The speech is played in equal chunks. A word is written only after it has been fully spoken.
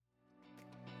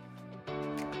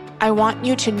I want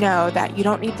you to know that you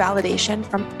don't need validation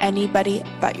from anybody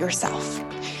but yourself.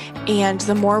 And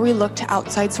the more we look to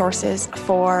outside sources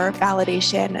for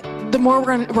validation, the more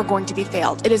we're going to be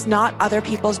failed. It is not other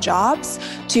people's jobs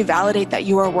to validate that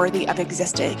you are worthy of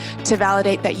existing, to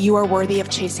validate that you are worthy of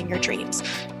chasing your dreams.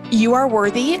 You are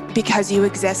worthy because you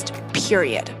exist,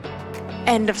 period.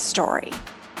 End of story.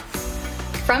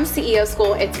 From CEO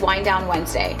School, it's Wind Down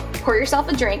Wednesday. Pour yourself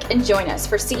a drink and join us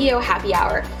for CEO Happy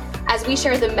Hour as we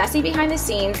share the messy behind the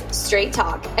scenes, straight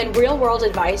talk, and real world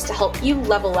advice to help you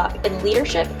level up in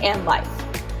leadership and life.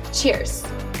 Cheers.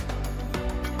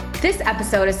 This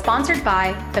episode is sponsored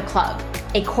by The Club,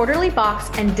 a quarterly box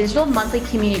and digital monthly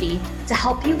community to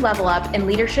help you level up in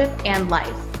leadership and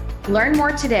life. Learn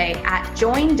more today at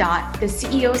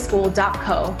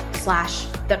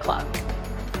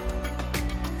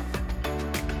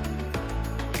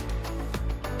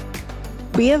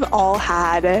join.theceoschool.co/theclub. We have all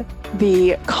had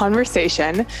the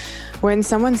conversation when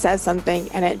someone says something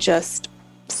and it just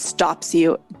stops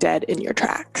you dead in your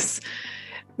tracks.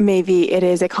 Maybe it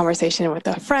is a conversation with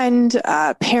a friend,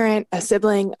 a parent, a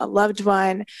sibling, a loved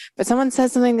one, but someone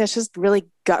says something that's just really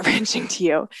gut-wrenching to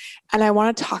you. And I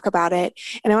want to talk about it.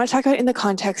 And I want to talk about it in the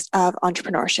context of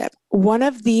entrepreneurship. One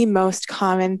of the most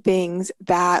common things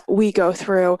that we go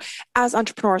through as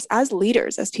entrepreneurs, as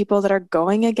leaders, as people that are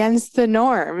going against the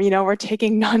norm, we're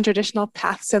taking non-traditional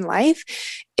paths in life,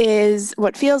 is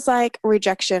what feels like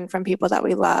rejection from people that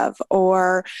we love,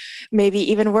 or maybe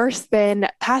even worse than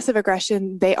passive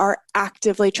aggression, they are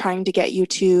actively trying to get you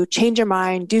to change your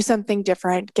mind, do something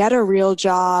different, get a real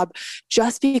job,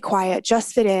 just be quiet,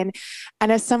 just fit in. And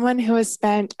as someone who has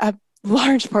spent a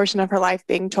large portion of her life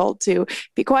being told to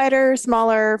be quieter,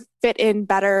 smaller, fit in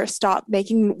better, stop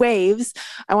making waves,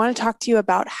 I want to talk to you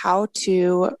about how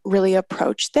to really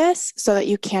approach this so that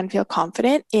you can feel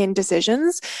confident in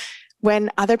decisions when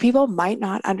other people might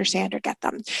not understand or get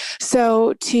them.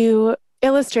 So to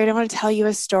illustrate, I want to tell you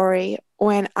a story.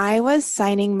 When I was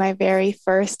signing my very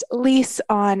first lease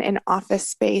on an office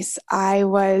space, I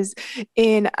was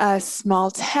in a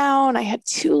small town. I had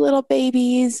 2 little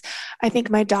babies. I think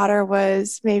my daughter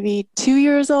was maybe 2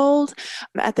 years old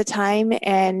at the time.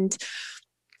 And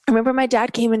I remember my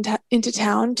dad came into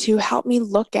town to help me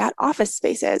look at office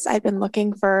spaces. I'd been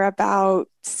looking for about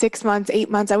 6 months, 8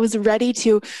 months. I was ready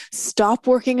to stop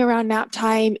working around nap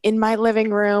time in my living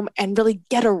room and really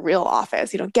get a real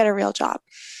office, get a real job.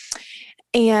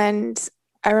 And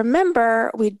I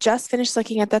remember we just finished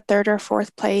looking at the 3rd or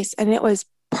 4th place, and it was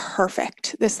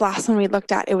perfect. This last one we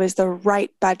looked at, it was the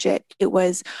right budget. It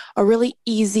was a really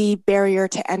easy barrier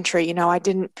to entry. I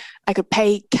could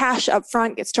pay cash up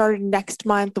front, get started next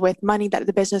month with money that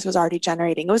the business was already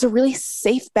generating. It was a really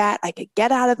safe bet. I could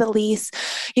get out of the lease.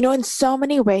 In so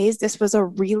many ways, this was a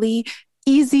really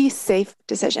easy, safe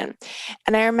decision.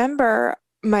 And I remember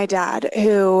my dad,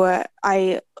 who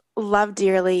I love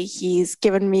dearly. He's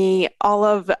given me all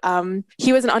of,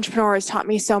 he was an entrepreneur, has taught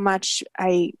me so much.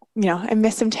 I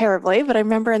miss him terribly, but I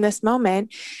remember in this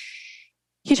moment,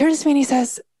 he turns to me and he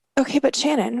says, "Okay, but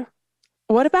Shannon,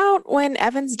 what about when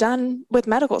Evan's done with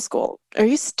medical school? Are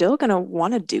you still going to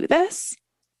want to do this?"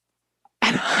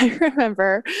 And I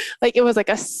remember it was like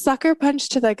a sucker punch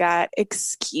to the gut.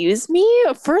 Excuse me?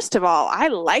 First of all, I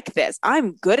like this.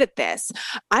 I'm good at this.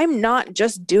 I'm not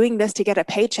just doing this to get a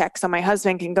paycheck so my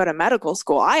husband can go to medical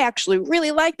school. I actually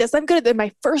really like this. I'm good at this.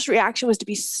 My first reaction was to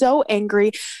be so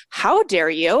angry. How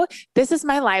dare you? This is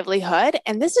my livelihood.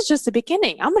 And this is just the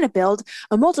beginning. I'm going to build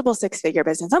a multiple 6-figure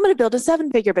business. I'm going to build a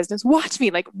 7-figure business. Watch me.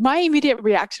 My immediate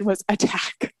reaction was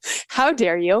attack. How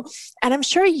dare you? And I'm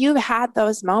sure you've had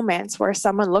those moments where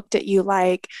someone looked at you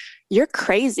like, "You're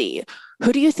crazy.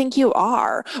 Who do you think you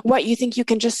are? What, you think you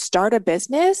can just start a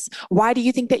business? Why do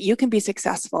you think that you can be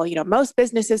successful? Most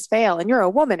businesses fail and you're a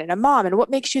woman and a mom. And what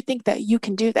makes you think that you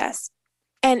can do this?"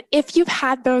 And if you've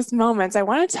had those moments, I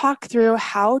want to talk through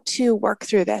how to work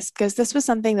through this, because this was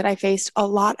something that I faced a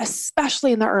lot,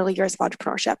 especially in the early years of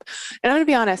entrepreneurship. And I'm going to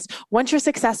be honest, once you're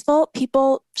successful,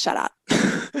 people shut up.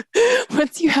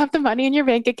 Once you have the money in your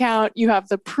bank account, you have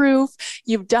the proof,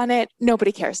 you've done it,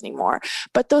 nobody cares anymore.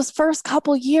 But those first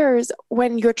couple years,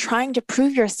 when you're trying to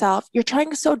prove yourself, you're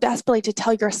trying so desperately to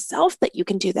tell yourself that you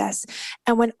can do this.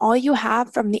 And when all you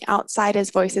have from the outside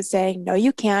is voices saying, "No,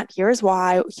 you can't. Here's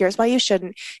why you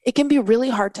shouldn't," it can be really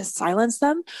hard to silence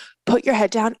them, put your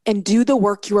head down, and do the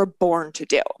work you were born to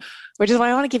do. Which is why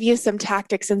I want to give you some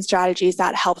tactics and strategies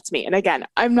that helped me. And again,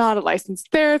 I'm not a licensed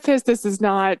therapist. This is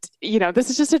not,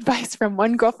 this is just advice from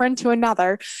one girlfriend to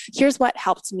another. Here's what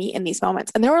helped me in these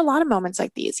moments. And there were a lot of moments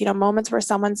like these, moments where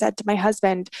someone said to my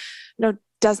husband,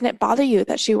 doesn't it bother you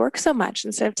that she works so much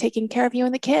instead of taking care of you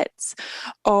and the kids?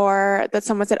 Or that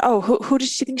someone said, oh, who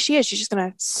does she think she is? She's just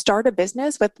going to start a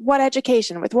business with what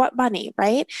education, with what money,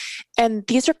 right? And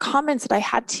these are comments that I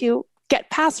had to get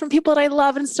past from people that I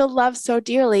love and still love so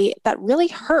dearly that really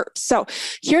hurt. So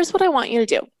here's what I want you to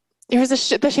do. Here's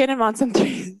the Shannon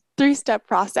Monson three-step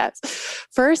process.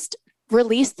 First,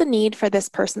 release the need for this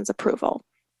person's approval,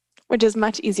 which is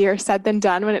much easier said than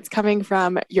done when it's coming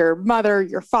from your mother,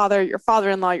 your father, your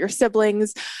father-in-law, your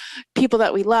siblings, people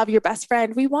that we love, your best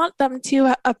friend. We want them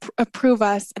to approve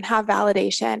us and have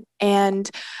validation. And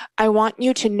I want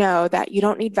you to know that you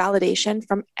don't need validation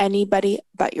from anybody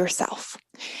but yourself.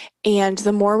 And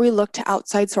the more we look to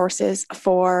outside sources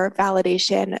for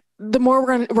validation, the more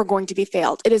we're going to be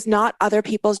failed. It is not other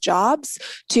people's jobs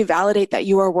to validate that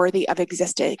you are worthy of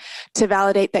existing, to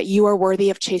validate that you are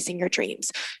worthy of chasing your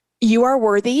dreams. You are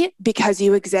worthy because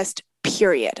you exist,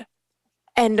 period.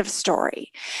 End of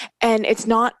story. And it's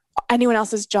not anyone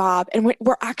else's job. And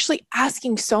we're actually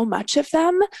asking so much of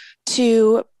them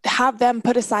to have them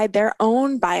put aside their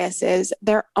own biases,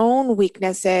 their own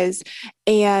weaknesses,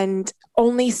 and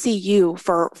only see you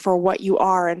for what you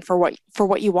are and for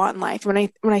what you want in life. When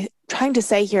I trying to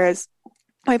say here is,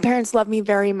 my parents love me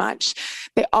very much.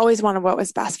 They always wanted what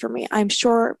was best for me.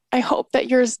 I hope that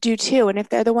yours do too. And if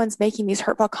they're the ones making these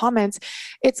hurtful comments,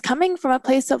 it's coming from a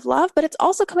place of love, but it's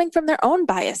also coming from their own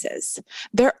biases,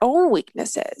 their own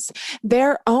weaknesses,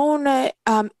 their own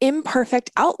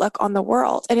imperfect outlook on the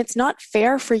world. And it's not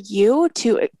fair for you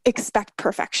to expect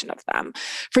perfection of them,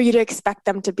 for you to expect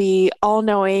them to be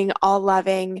all-knowing,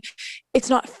 all-loving. It's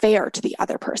not fair to the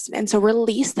other person. And so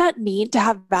release that need to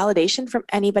have validation from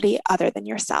anybody other than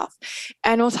yourself.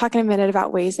 And we'll talk in a minute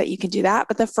about ways that you can do that.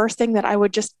 But the first thing that I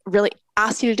would just really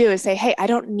ask you to do is say, hey, I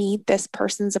don't need this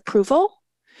person's approval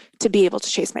to be able to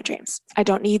chase my dreams. I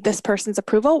don't need this person's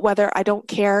approval, whether I don't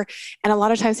care. And a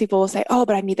lot of times people will say, oh,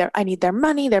 but I need their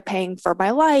money. They're paying for my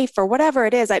life or whatever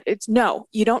it is. It's no,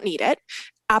 you don't need it.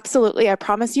 Absolutely. I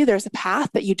promise you there's a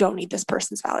path that you don't need this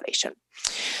person's validation.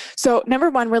 So number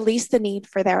one, release the need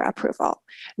for their approval.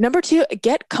 Number two,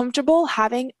 get comfortable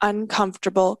having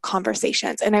uncomfortable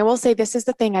conversations. And I will say this is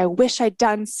the thing I wish I'd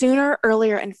done sooner,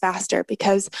 earlier, and faster,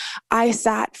 because I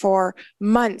sat for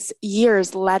months,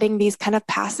 years, letting these kind of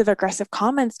passive aggressive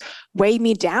comments weigh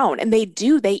me down. And they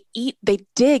dig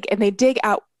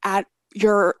out at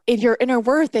your inner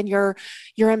worth and your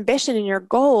ambition and your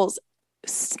goals.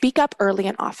 Speak up early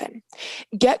and often.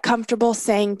 Get comfortable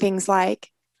saying things like,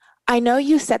 I know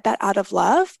you said that out of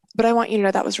love, but I want you to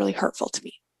know that was really hurtful to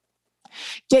me.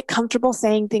 Get comfortable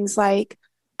saying things like,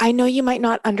 I know you might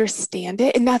not understand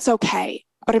it, and that's okay,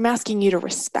 but I'm asking you to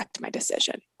respect my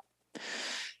decision.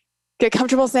 Get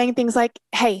comfortable saying things like,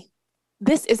 hey,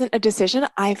 this isn't a decision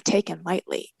I've taken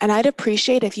lightly, and I'd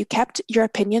appreciate if you kept your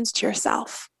opinions to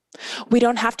yourself. We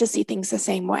don't have to see things the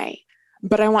same way.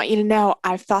 But I want you to know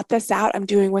I've thought this out. I'm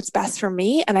doing what's best for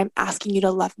me, and I'm asking you to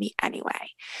love me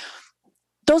anyway.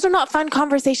 Those are not fun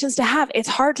conversations to have. It's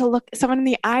hard to look someone in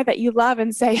the eye that you love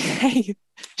and say, hey,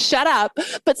 shut up.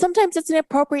 But sometimes it's an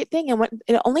appropriate thing. And what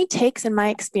it only takes, in my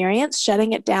experience,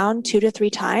 shutting it down 2 to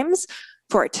 3 times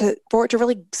for it to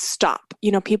really stop.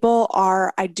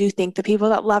 I do think the people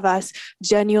that love us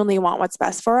genuinely want what's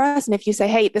best for us. And if you say,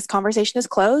 hey, this conversation is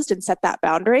closed, and set that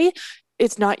boundary,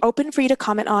 it's not open for you to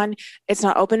comment on. It's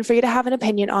not open for you to have an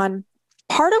opinion on.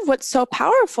 Part of what's so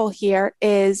powerful here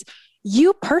is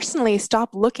you personally stop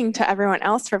looking to everyone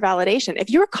else for validation. If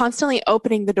you're constantly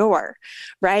opening the door,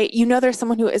 right? There's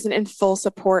someone who isn't in full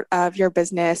support of your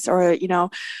business or,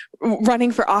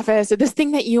 running for office or this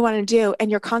thing that you want to do. And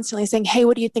you're constantly saying, hey,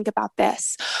 what do you think about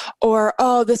this? Or,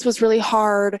 oh, this was really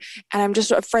hard, and I'm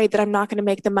just afraid that I'm not going to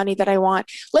make the money that I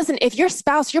want. Listen, if your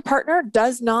spouse, your partner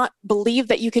does not believe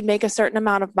that you can make a certain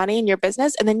amount of money in your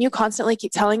business, and then you constantly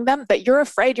keep telling them that you're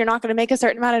afraid you're not going to make a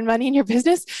certain amount of money in your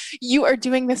business, you are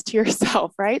doing this to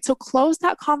yourself, right? So close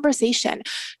that conversation.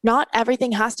 Not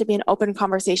everything has to be an open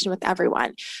conversation with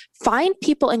everyone. Find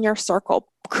people in your circle.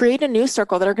 Create a new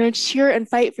circle that are going to cheer and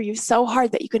fight for you so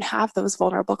hard that you can have those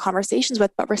vulnerable conversations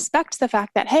with, but respect the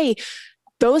fact that, hey,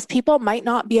 those people might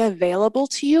not be available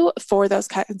to you for those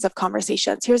kinds of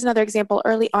conversations. Here's another example.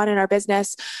 Early on in our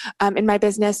business, in my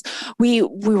business, we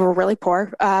were really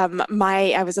poor.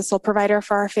 I was a sole provider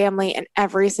for our family, and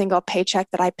every single paycheck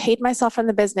that I paid myself from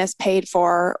the business paid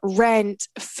for rent,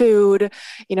 food,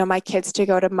 my kids to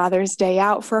go to Mother's Day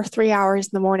out for 3 hours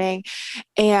in the morning.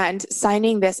 And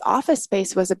signing this office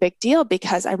space was a big deal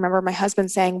because I remember my husband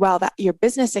saying, well, that your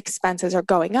business expenses are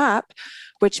going up,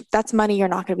 which that's money you're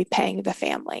not going to be paying the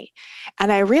family.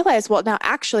 And I realized, well, now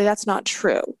actually that's not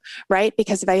true, right?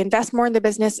 Because if I invest more in the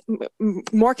business,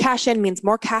 more cash in means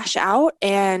more cash out.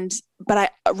 But I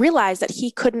realized that he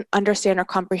couldn't understand or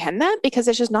comprehend that because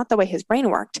it's just not the way his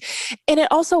brain worked. And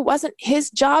it also wasn't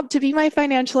his job to be my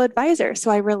financial advisor.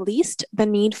 So I released the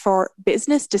need for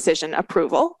business decision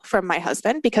approval from my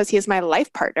husband because he is my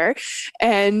life partner.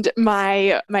 And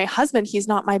my husband, he's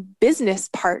not my business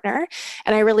partner.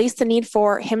 And I released the need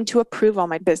for him to approve all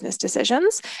my business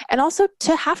decisions and also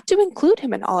to have to include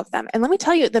him in all of them. And let me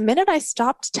tell you, the minute I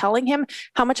stopped telling him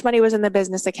how much money was in the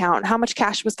business account, how much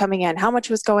cash was coming in, how much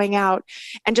was going out,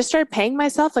 and just started paying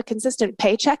myself a consistent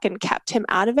paycheck and kept him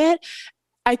out of it,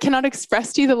 I cannot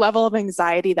express to you the level of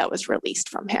anxiety that was released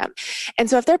from him. And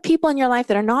so if there are people in your life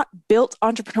that are not built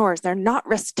entrepreneurs, they're not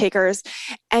risk takers,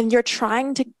 and you're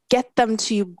trying to get them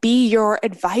to be your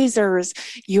advisors,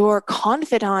 your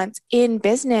confidants in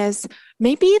business,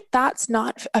 maybe that's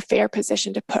not a fair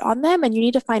position to put on them. And you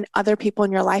need to find other people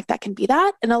in your life that can be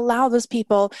that and allow those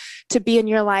people to be in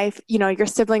your life, your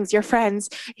siblings, your friends,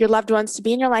 your loved ones to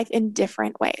be in your life in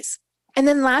different ways. And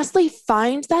then lastly,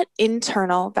 find that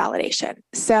internal validation.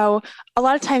 So a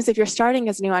lot of times if you're starting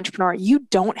as a new entrepreneur, you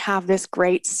don't have this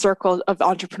great circle of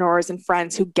entrepreneurs and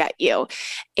friends who get you.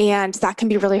 And that can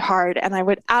be really hard. And I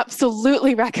would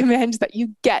absolutely recommend that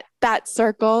you get that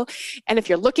circle. And if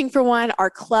you're looking for one, our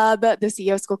club, the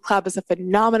CEO School Club, is a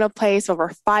phenomenal place.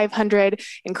 Over 500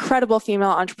 incredible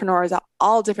female entrepreneurs at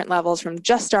all different levels, from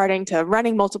just starting to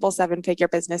running multiple 7-figure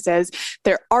businesses.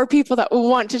 There are people that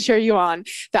want to cheer you on,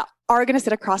 that are going to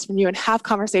sit across from you and have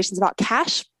conversations about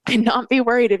cash and not be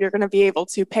worried if you're going to be able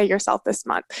to pay yourself this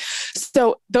month.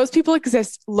 So those people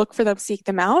exist. Look for them, seek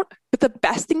them out. But the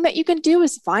best thing that you can do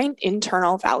is find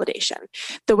internal validation.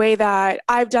 The way that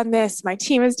I've done this, my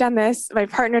team has done this, my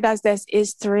partner does this,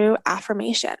 is through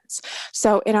affirmations.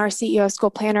 So in our CEO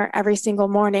School Planner, every single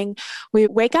morning, we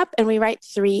wake up and we write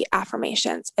 3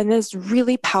 affirmations. And it's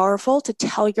really powerful to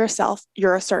tell yourself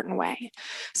you're a certain way.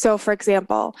 So for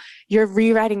example, you're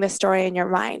rewriting the story in your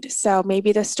mind. So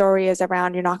maybe the story is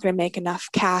around you're not going to make enough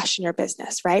cash in your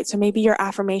business, right? So maybe your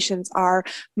affirmations are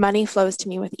money flows to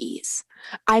me with ease.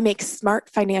 I make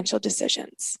smart financial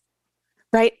decisions,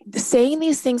 right? Saying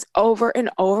these things over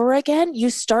and over again, you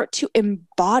start to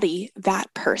embody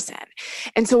that person.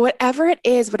 And so whatever it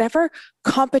is, whatever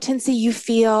competency you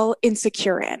feel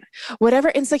insecure in, whatever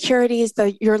insecurities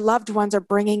that your loved ones are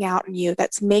bringing out in you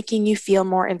that's making you feel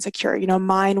more insecure.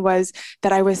 Mine was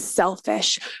that I was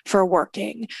selfish for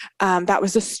working. That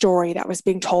was a story that was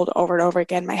being told over and over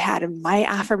again in my head. And my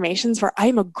affirmations were, I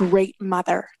am a great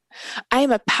mother. I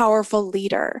am a powerful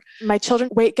leader. My children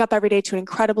wake up every day to an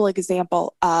incredible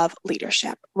example of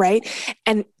leadership, right?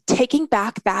 And taking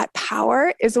back that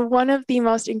power is one of the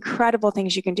most incredible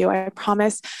things you can do. I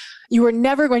promise you are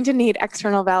never going to need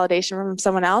external validation from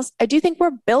someone else. I do think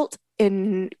we're built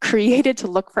and created to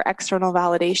look for external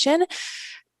validation,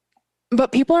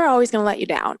 but people are always going to let you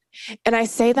down. And I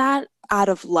say that out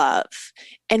of love.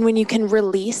 And when you can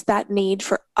release that need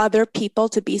for other people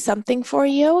to be something for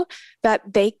you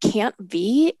that they can't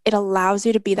be, it allows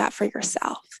you to be that for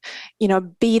yourself.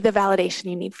 Be the validation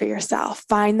you need for yourself.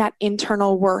 Find that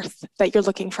internal worth that you're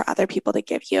looking for other people to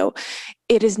give you.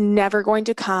 It is never going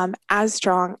to come as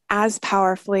strong, as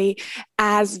powerfully,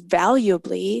 as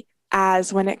valuably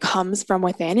as when it comes from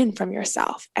within and from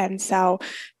yourself. And so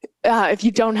if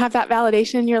you don't have that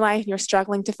validation in your life and you're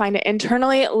struggling to find it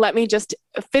internally, let me just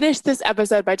finish this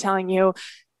episode by telling you,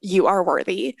 you are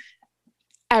worthy.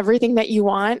 Everything that you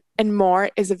want and more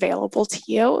is available to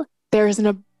you. There's an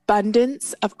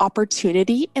abundance of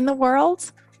opportunity in the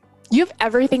world. You have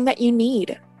everything that you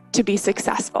need to be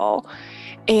successful.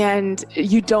 And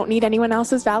you don't need anyone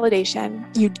else's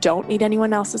validation. You don't need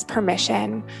anyone else's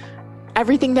permission.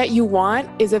 Everything that you want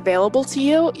is available to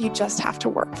you. You just have to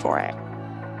work for it.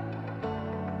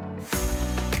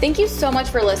 Thank you so much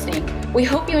for listening. We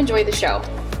hope you enjoyed the show.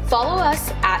 Follow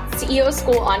us at CEO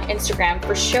School on Instagram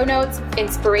for show notes,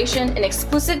 inspiration, and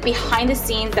exclusive behind the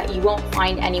scenes that you won't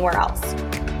find anywhere else.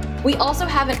 We also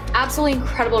have an absolutely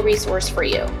incredible resource for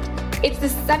you. It's the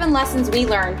 7 lessons we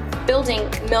learned building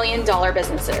 $1 million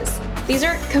businesses. These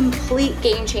are complete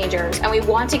game changers, and we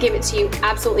want to give it to you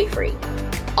absolutely free.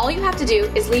 All you have to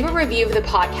do is leave a review of the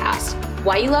podcast,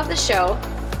 why you love the show,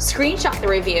 screenshot the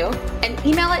review, and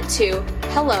email it to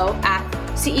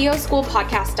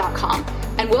hello@ceoschoolpodcast.com,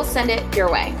 and we'll send it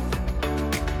your way.